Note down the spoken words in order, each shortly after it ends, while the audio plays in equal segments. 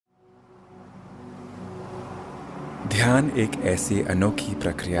ध्यान एक ऐसी अनोखी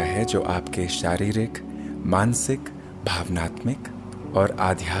प्रक्रिया है जो आपके शारीरिक, मानसिक, भावनात्मक और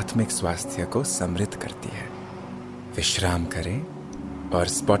आध्यात्मिक स्वास्थ्य को समृद्ध करती है। विश्राम करें और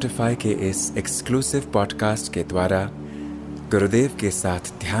स्पॉटिफाई के इस एक्सक्लूसिव पॉडकास्ट के द्वारा गुरुदेव के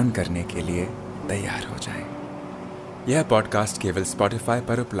साथ ध्यान करने के लिए तैयार हो जाएं। यह पॉडकास्ट केवल स्पॉटिफाई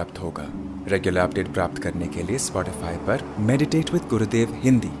पर उपलब्ध होगा। रेगुलर अपडेट प्राप्त करने के लिए स्पॉटिफाई पर मेडिटेट विद गुरुदेव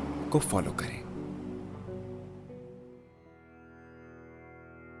हिंदी को फॉलो करें।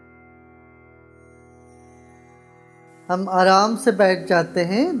 हम आराम से बैठ जाते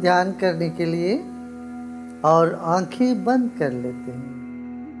हैं ध्यान करने के लिए और आंखें बंद कर लेते हैं।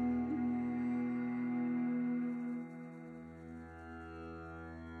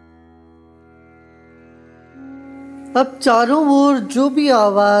 अब चारों ओर जो भी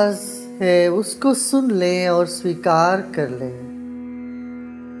आवाज है उसको सुन लें और स्वीकार कर लें।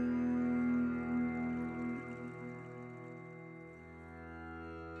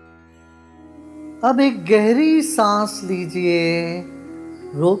 अब एक गहरी सांस लीजिए,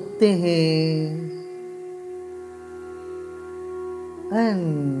 रोकते हैं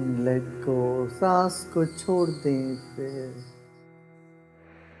एंड लेट गो। सांस को छोड़ दें।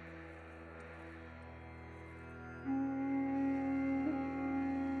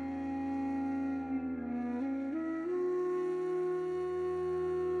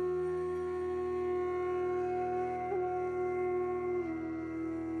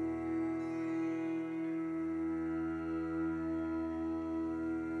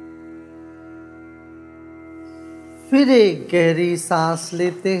 फिर एक गहरी सांस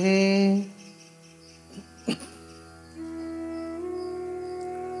लेते हैं,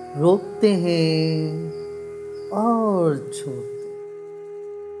 रोकते हैं और छोड़ते हैं।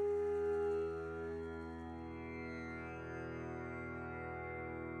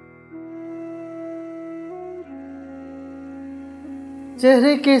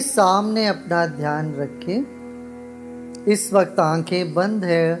 चेहरे के सामने अपना ध्यान रखें। इस वक्त आंखें बंद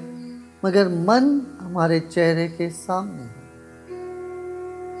है मगर मन हमारे चेहरे के सामने है।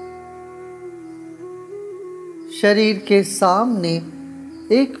 शरीर के सामने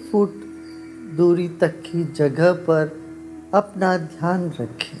 1 फुट दूरी तक की जगह पर अपना ध्यान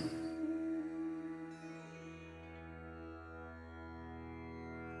रखें।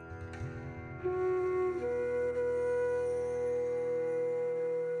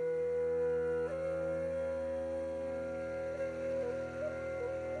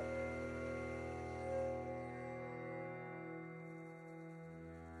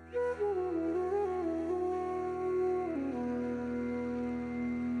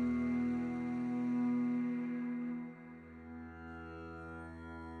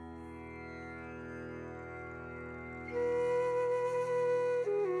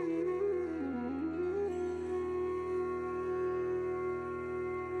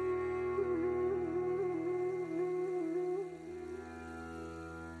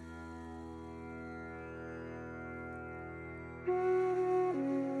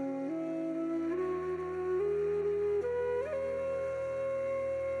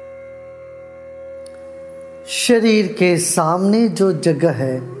 शरीर के सामने जो जगह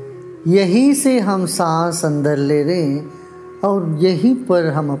है यहीं से हम सांस अंदर ले रहे हैं और यहीं पर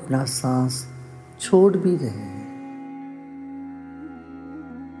हम अपना सांस छोड़ भी रहे हैं।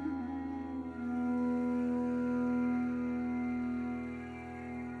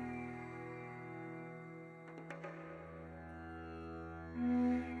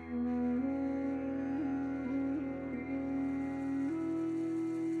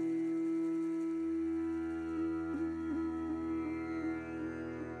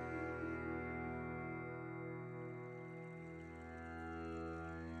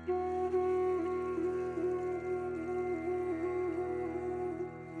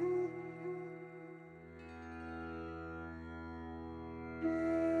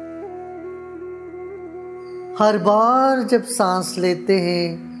 हर बार जब सांस लेते हैं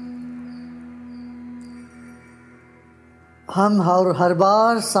हम और हर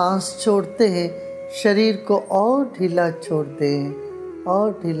बार सांस छोड़ते हैं, शरीर को और ढीला छोड़ते हैं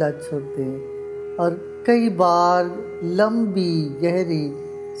और ढीला छोड़ते हैं और कई बार लंबी गहरी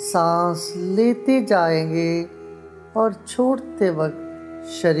सांस लेते जाएंगे और छोड़ते वक्त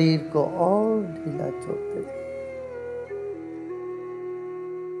शरीर को और ढीला छोड़ते जाएंगे।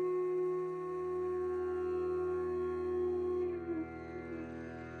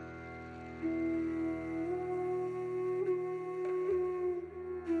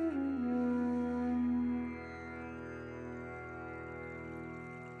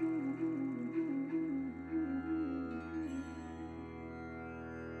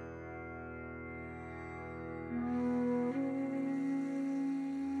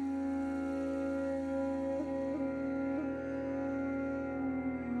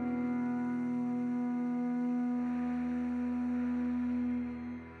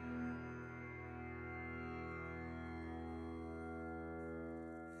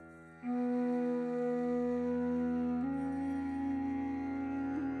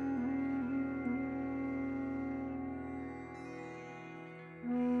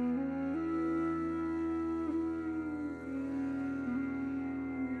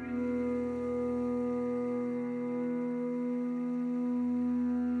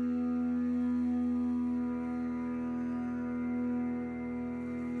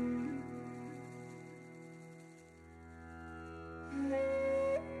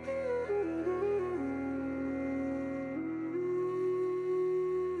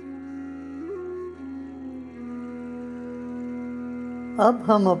 अब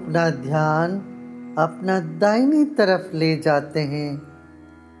हम अपना ध्यान अपना दाहिनी तरफ ले जाते हैं।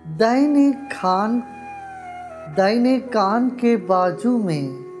 दाहिने कान के बाजू में,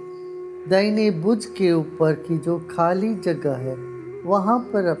 दाहिने भुज के ऊपर की जो खाली जगह है वहाँ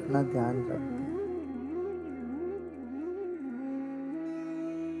पर अपना ध्यान रखते हैं।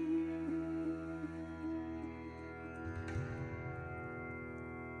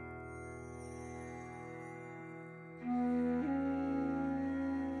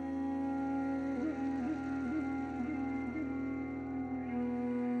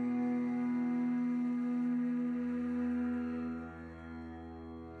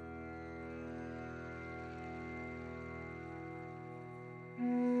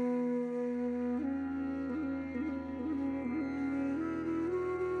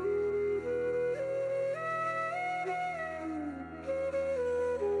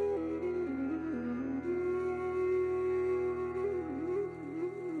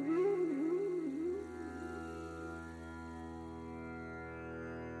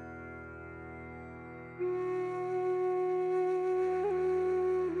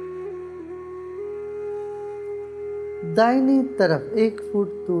 दाहिनी तरफ 1 फुट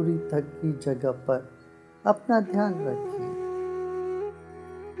दूरी तक की जगह पर अपना ध्यान रखिए।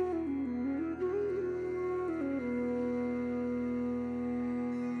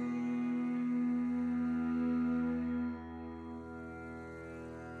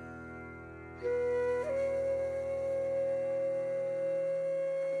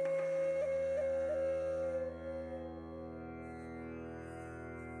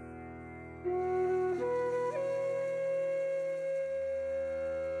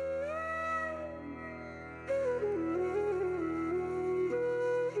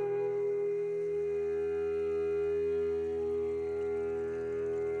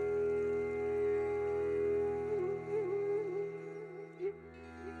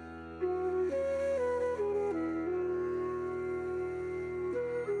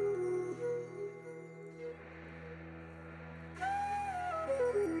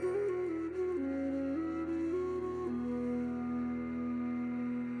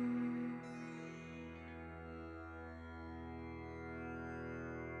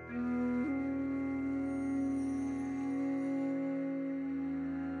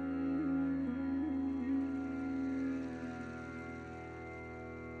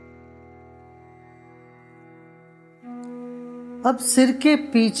 अब सिर के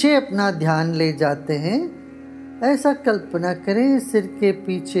पीछे अपना ध्यान ले जाते हैं। ऐसा कल्पना करें, सिर के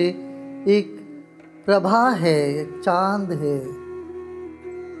पीछे एक प्रभा है, एक चांद है,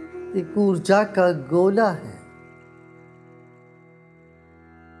 एक ऊर्जा का गोला है।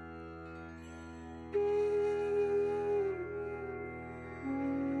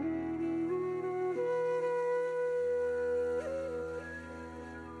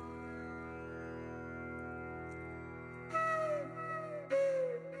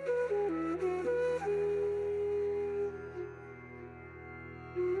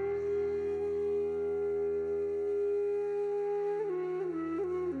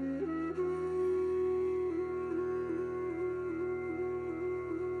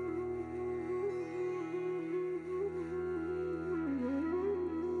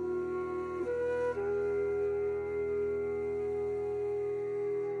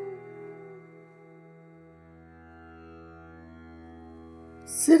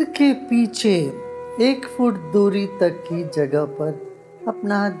 सिर के पीछे 1 फुट दूरी तक की जगह पर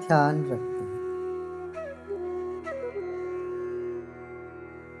अपना ध्यान रखते हैं।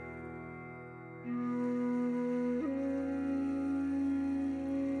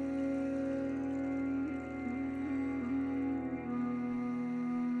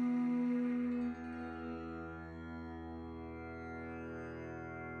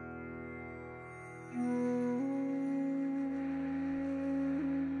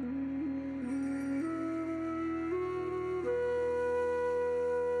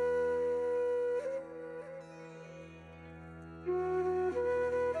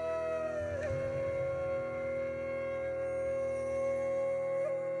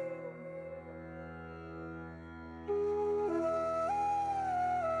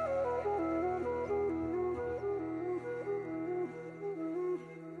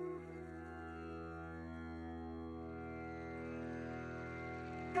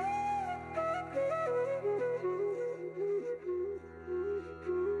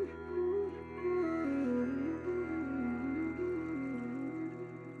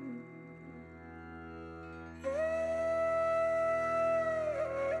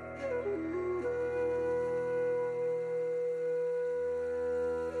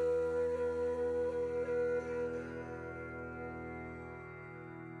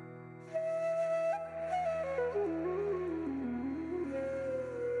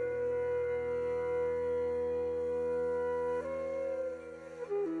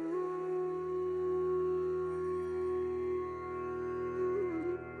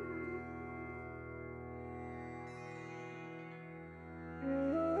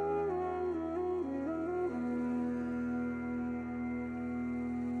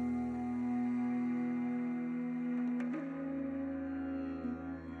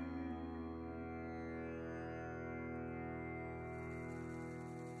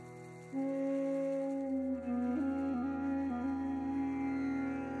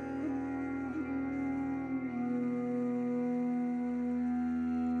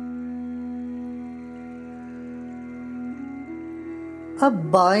 अब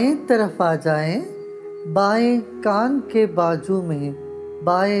बाएं तरफ आ जाएं। बाएं कान के बाजू में,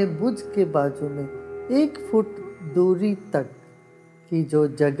 बाएं भुज के बाजू में 1 फुट दूरी तक की जो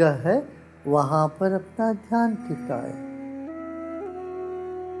जगह है वहां पर अपना ध्यान टिकाएं।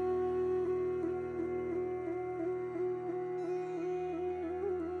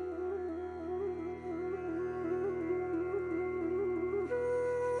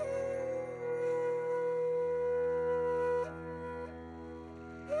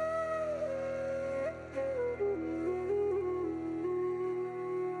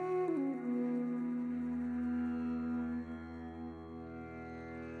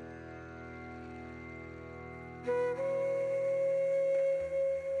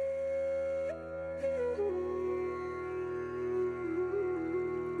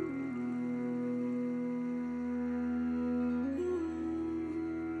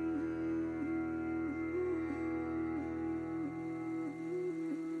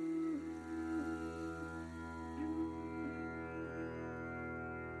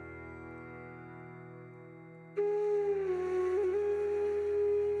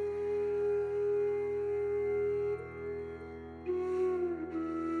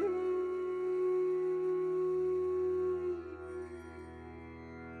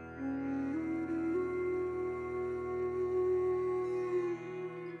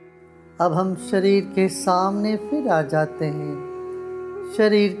 अब हम शरीर के सामने फिर आ जाते हैं।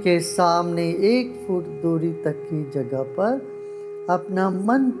 शरीर के सामने 1 फुट दूरी तक की जगह पर अपना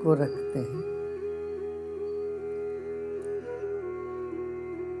मन को रखते हैं।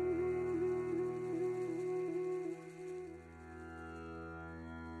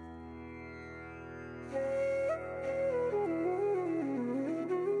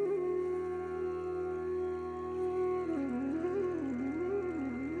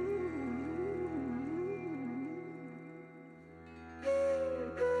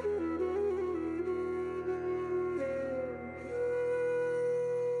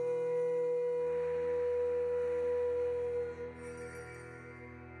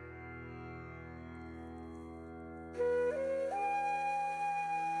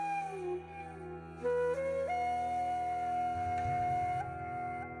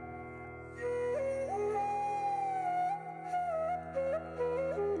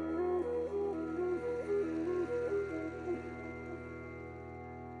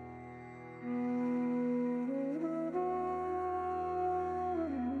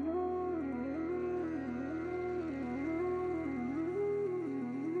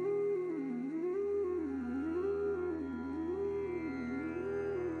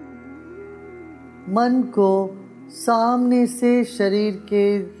 मन को सामने से शरीर के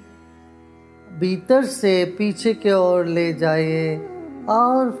भीतर से पीछे की ओर ले जाइए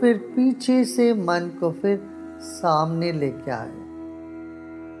और फिर पीछे से मन को फिर सामने लेके आए।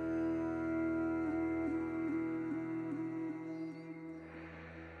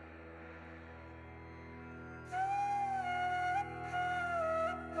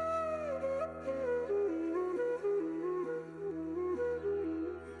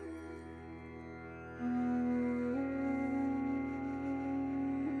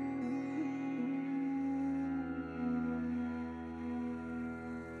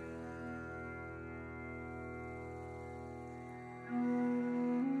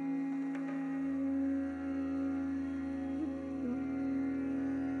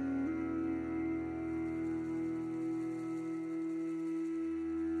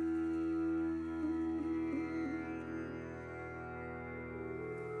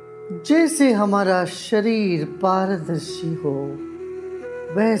 जैसे हमारा शरीर पारदर्शी हो,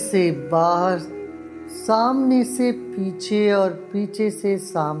 वैसे बाहर सामने से पीछे और पीछे से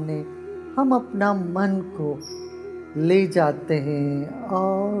सामने हम अपना मन को ले जाते हैं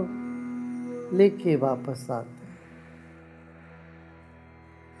और लेके वापस आते हैं।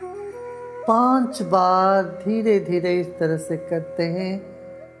 5 बार धीरे धीरे इस तरह से करते हैं,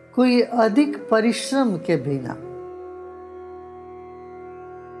 कोई अधिक परिश्रम के बिना।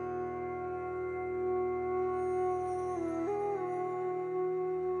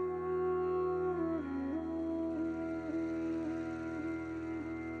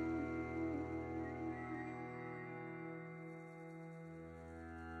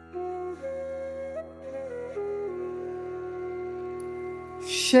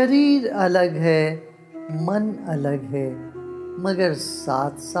 शरीर अलग है, मन अलग है, मगर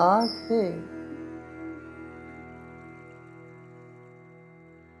साथ साथ है।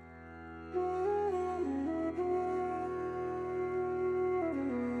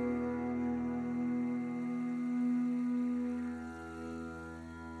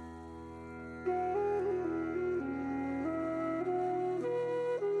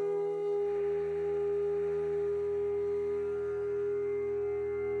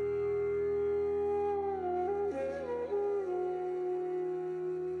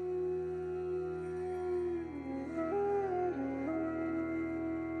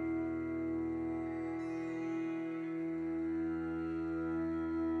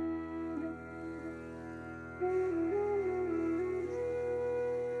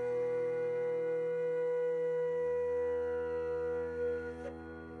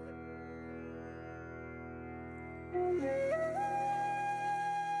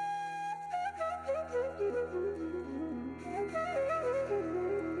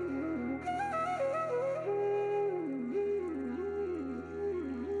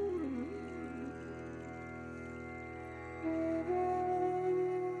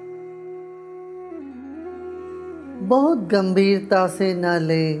 बहुत गंभीरता से न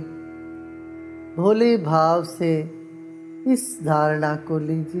ले, भोले भाव से इस धारणा को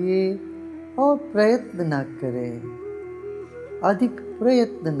लीजिए और प्रयत्न न करें, अधिक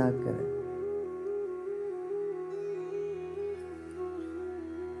प्रयत्न न करें।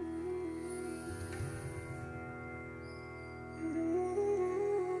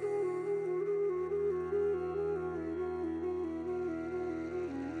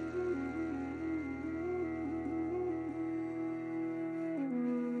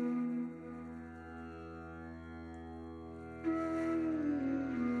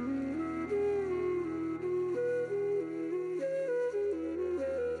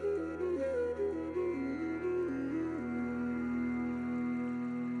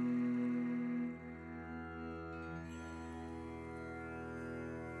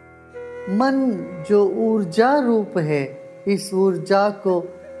 मन जो ऊर्जा रूप है, इस ऊर्जा को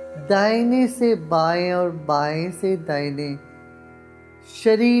दाहिने से बाएं और बाएं से दाहिने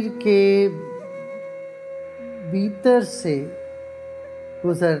शरीर के भीतर से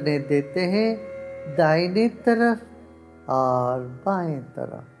गुजरने देते हैं, दाहिने तरफ और बाएं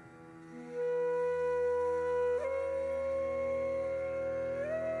तरफ।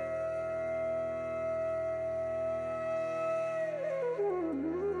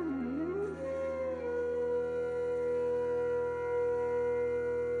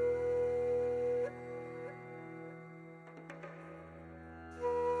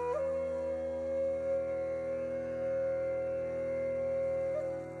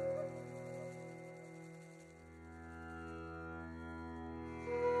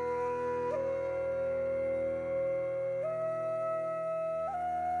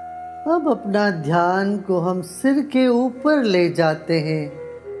 अब अपना ध्यान को हम सिर के ऊपर ले जाते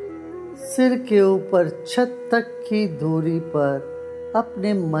हैं। सिर के ऊपर छत तक की दूरी पर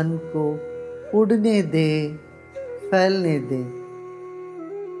अपने मन को उड़ने दे, फैलने दे।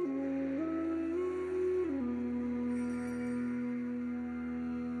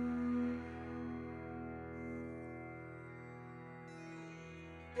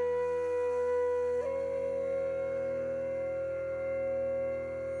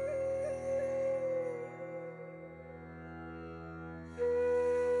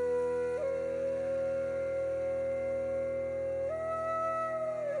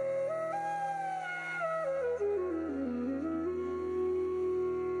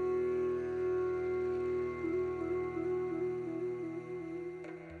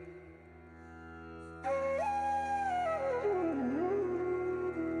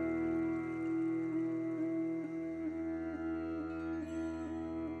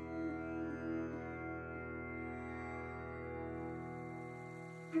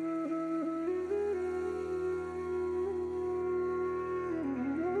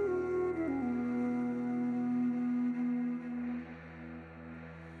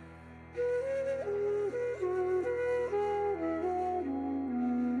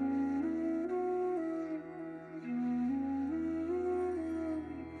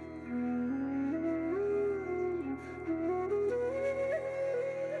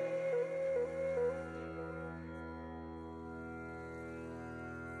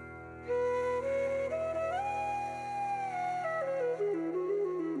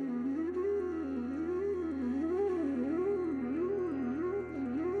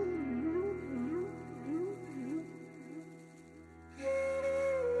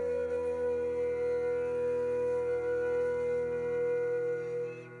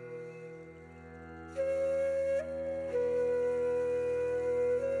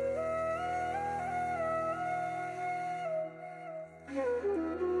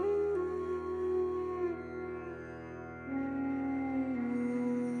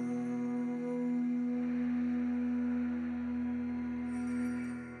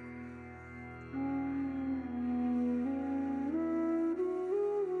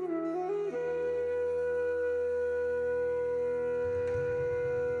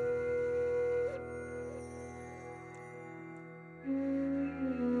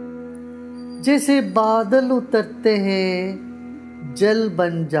 जैसे बादल उतरते हैं, जल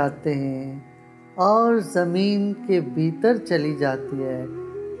बन जाते हैं और ज़मीन के भीतर चली जाती है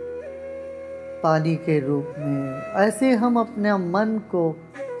पानी के रूप में, ऐसे हम अपने मन को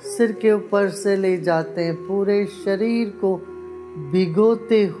सिर के ऊपर से ले जाते हैं, पूरे शरीर को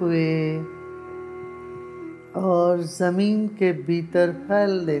भिगोते हुए और ज़मीन के भीतर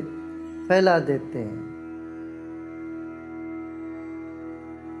फैला देते हैं।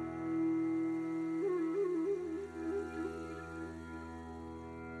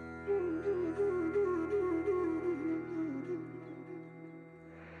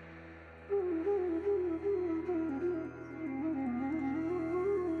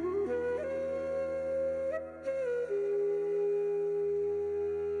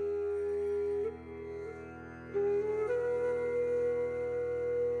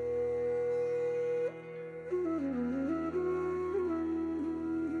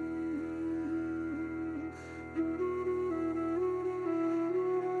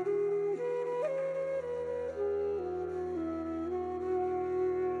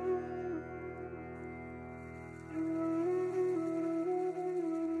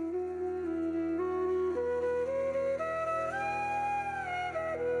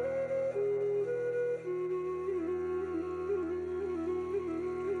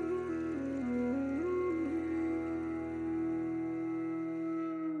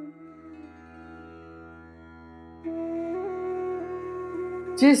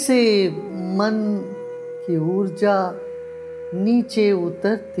 जैसे मन की ऊर्जा नीचे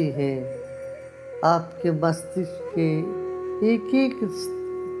उतरती है, आपके मस्तिष्क के एक एक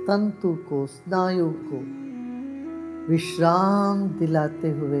तंतु को, स्नायु को विश्राम दिलाते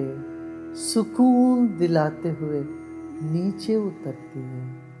हुए, सुकून दिलाते हुए नीचे उतरती है।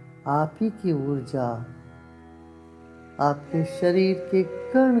 आप ही की ऊर्जा आपके शरीर के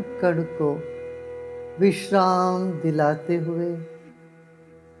कण कण को विश्राम दिलाते हुए,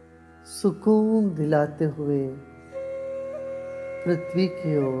 सुकून दिलाते हुए पृथ्वी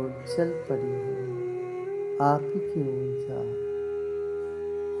की ओर चल पड़ी है। आप ही की ऊर्जा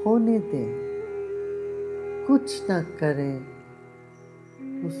होने दें, कुछ न करें,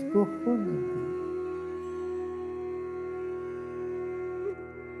 उसको होने दें।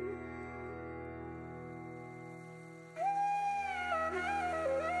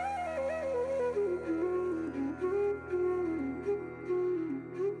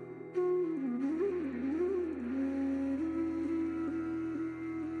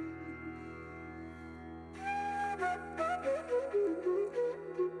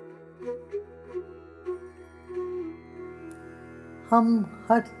 हम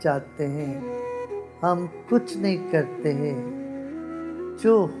हट जाते हैं, हम कुछ नहीं करते हैं,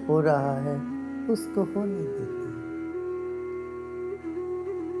 जो हो रहा है उसको होने देते हैं।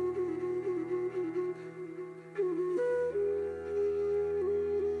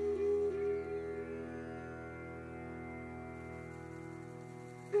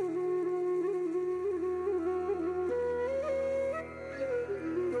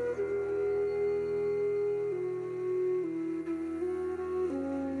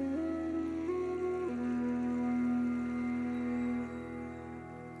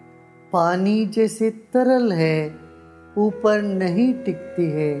 पानी जैसे तरल है, ऊपर नहीं टिकती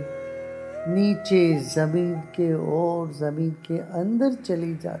है, नीचे जमीन के और जमीन के अंदर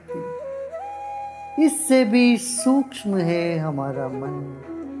चली जाती है। इससे भी सूक्ष्म है हमारा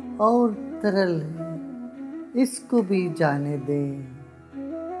मन और तरल है, इसको भी जाने दें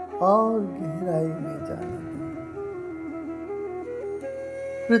और गहराई में जाने दें,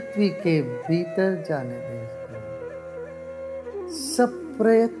 पृथ्वी के भीतर जाने दें। सब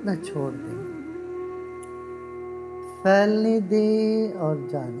प्रयत्न छोड़ दें, फैलने दें और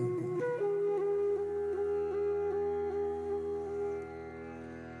जाने दें।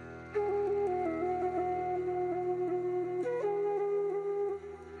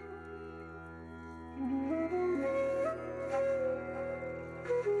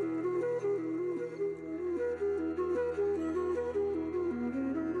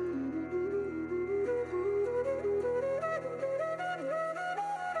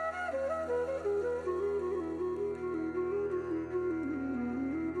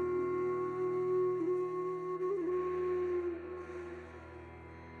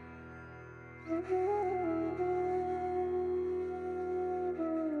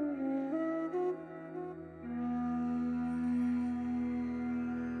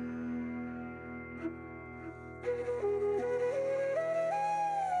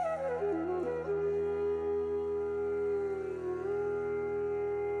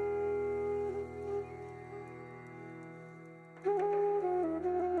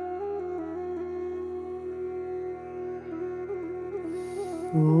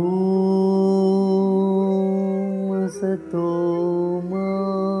 ओम सतो मा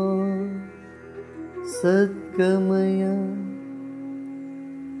सद्गमय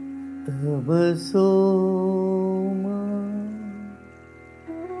तमसो मा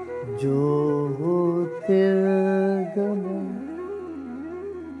ज्योतिर्गमय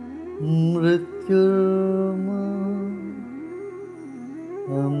मृत्युर्मा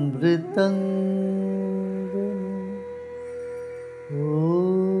अमृतं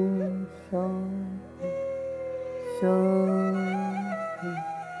शांति शांति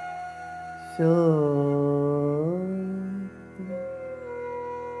शांति।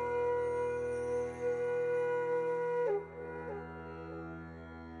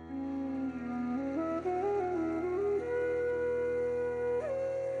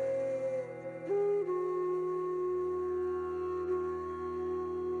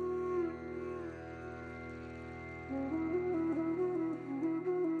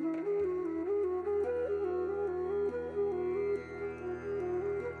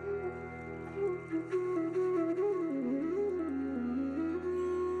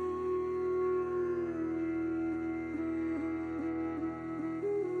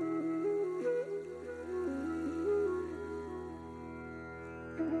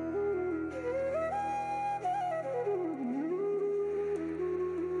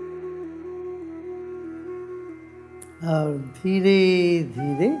 और धीरे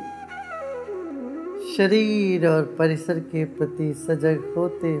धीरे शरीर और परिसर के प्रति सजग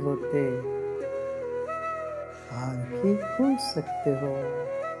होते होते आंखें खोल सकते हो।